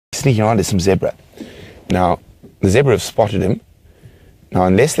sneaking around is some zebra. Now, the zebra have spotted him. Now,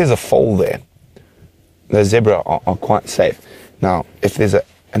 unless there's a foal there, the zebra are quite safe. Now, if there's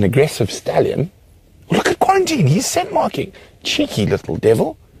an aggressive stallion, look at Quarantine, he's scent marking. Cheeky little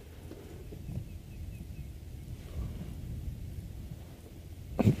devil.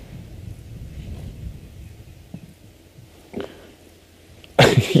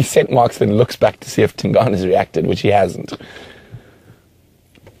 He scent marks then looks back to see if Tingana's reacted, which he hasn't.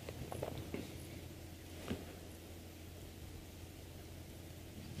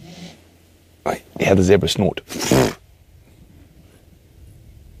 Yeah, the zebra snort.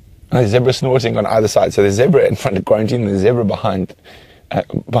 The zebra snorting on either side. So the zebra in front of Quarantine and the zebra behind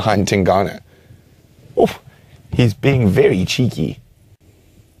Tingana. Oof, he's being very cheeky.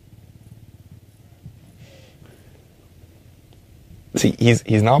 See,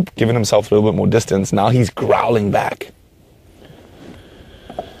 he's now given himself a little bit more distance. Now he's growling back.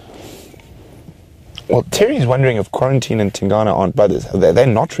 Well, Terry's wondering if Quarantine and Tingana aren't brothers. They're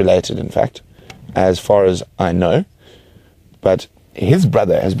not related, in fact, as far as I know. But his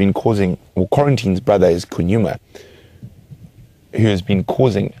brother has been causing, or Quarantine's brother is Kunyuma, who has been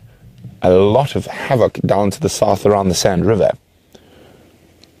causing a lot of havoc down to the south around the Sand River.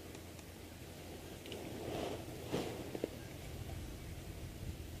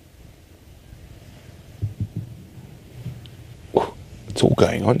 What's all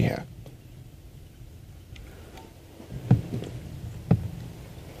going on here?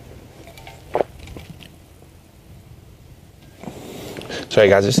 Sorry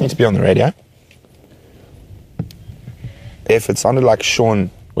guys, I just need to be on the radio. If it sounded like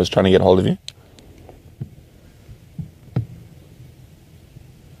Sean was trying to get hold of you.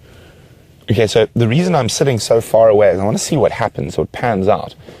 Okay, so the reason I'm sitting so far away is I want to see what happens, so it pans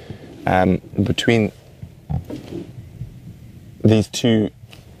out between these two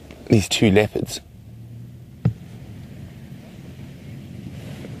leopards.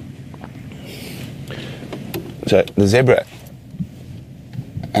 So the zebra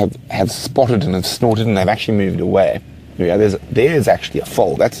have spotted and have snorted and they've actually moved away. Yeah, there's actually a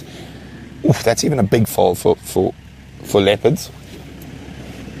foal. That's even a big foal for leopards.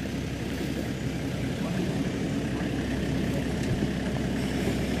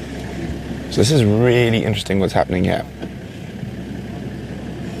 So this is really interesting what's happening here.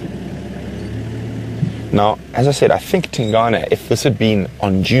 Now, as I said, I think Tingana, if this had been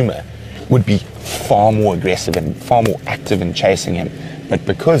on Juma, would be far more aggressive and far more active in chasing him. But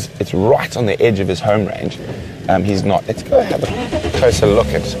because it's right on the edge of his home range, he's not. Let's go have a closer look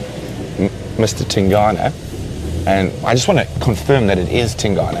at Mr. Tingana. And I just want to confirm that it is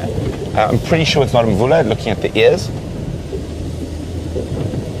Tingana. I'm pretty sure it's not Mvula, looking at the ears.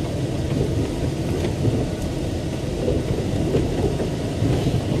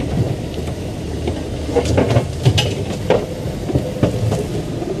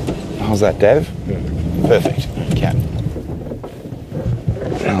 How's that, Dave? Perfect. Okay.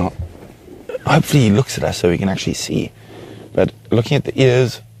 Now, hopefully he looks at us so we can actually see. But looking at the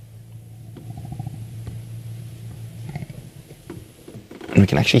ears, we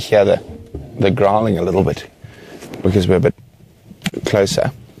can actually hear the growling a little bit because we're a bit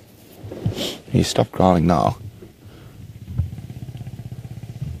closer. You stop growling now.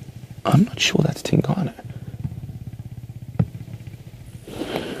 I'm not sure that's Tingana.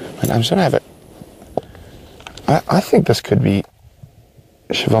 And I'm just gonna have it. I think this could be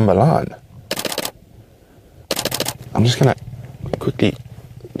Xivambalana. I'm just gonna quickly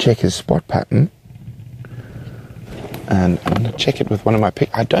check his spot pattern. And I'm going to check it with one of my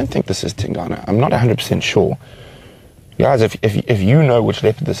picks. I don't think this is Tingana. I'm not 100% sure. Guys, if you know which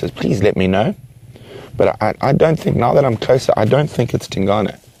leopard this is, please let me know. But I don't think, now that I'm closer, I don't think it's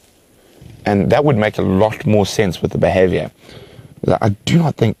Tingana. And that would make a lot more sense with the behavior. I do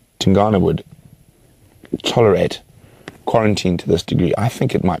not think Tingana would tolerate quarantine to this degree. I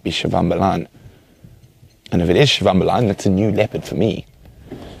think it might be Xivambalana. And if it is Xivambalana, that's a new leopard for me.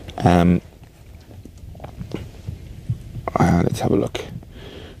 Let's have a look.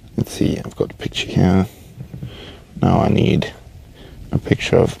 Let's see, I've got a picture here. Now I need a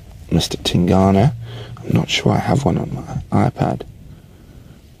picture of Mr. Tingana. I'm not sure I have one on my iPad.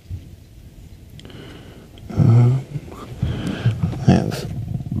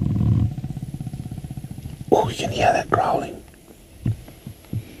 Oh, you can hear that growling.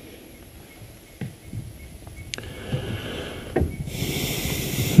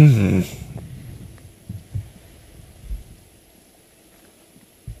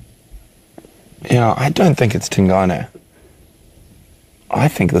 Yeah, I don't think it's Tingana. I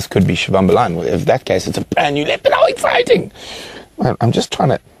think this could be Xivambalana. If that case, it's a brand new leopard. How exciting! I'm just trying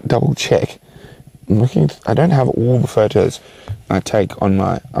to double check. I'm looking. I don't have all the photos I take on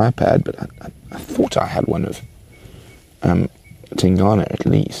my iPad, but I thought I had one of Tingana at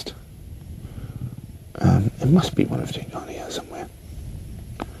least. It must be one of Tingana here somewhere.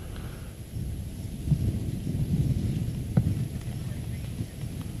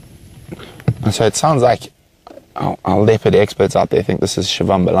 And so it sounds like our leopard experts out there think this is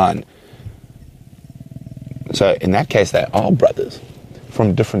Xivambalana. So in that case, they are brothers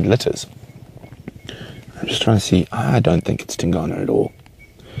from different litters. I'm just trying to see. I don't think it's Tingana at all.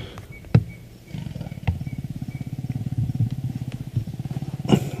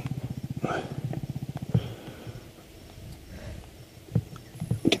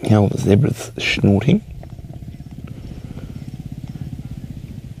 You can hear all the zebras snorting.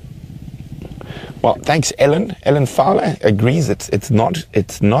 Well, thanks, Ellen. Ellen Fowler agrees it's not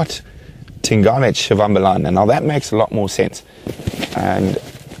Tingana, it's Xivambalana. Now that makes a lot more sense. And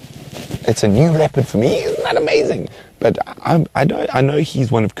it's a new leopard for me. Isn't that amazing? But I know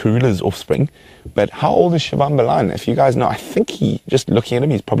he's one of Karula's offspring. But how old is Xivambalana? If you guys know, I think just looking at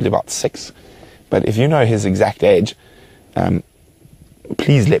him, he's probably about 6. But if you know his exact age,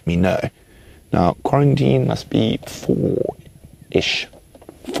 please let me know. Now, quarantine must be 4-ish.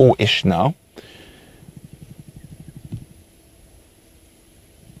 4-ish now.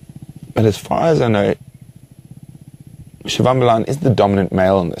 But as far as I know, Xivambalana is the dominant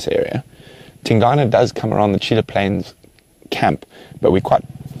male in this area. Tingana does come around the Cheetah Plains camp, but we're quite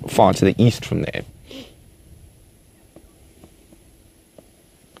far to the east from there.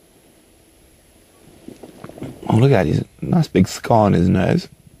 Oh, look at that. He's a nice big scar on his nose.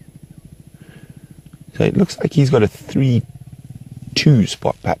 So it looks like he's got a 3-2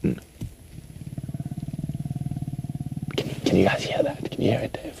 spot pattern. Can you guys hear that? Can you hear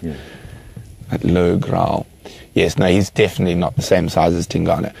it, Dave? Yeah. That low growl. Yes, no, he's definitely not the same size as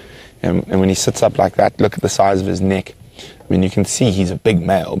Tingana. And when he sits up like that, look at the size of his neck. I mean, you can see he's a big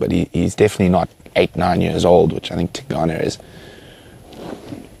male, but he's definitely not 8-9 years old, which I think Tingana is.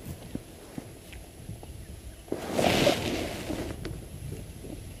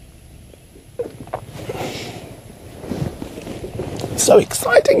 So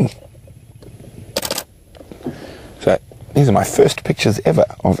exciting! So these are my first pictures ever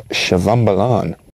of Xivambalana.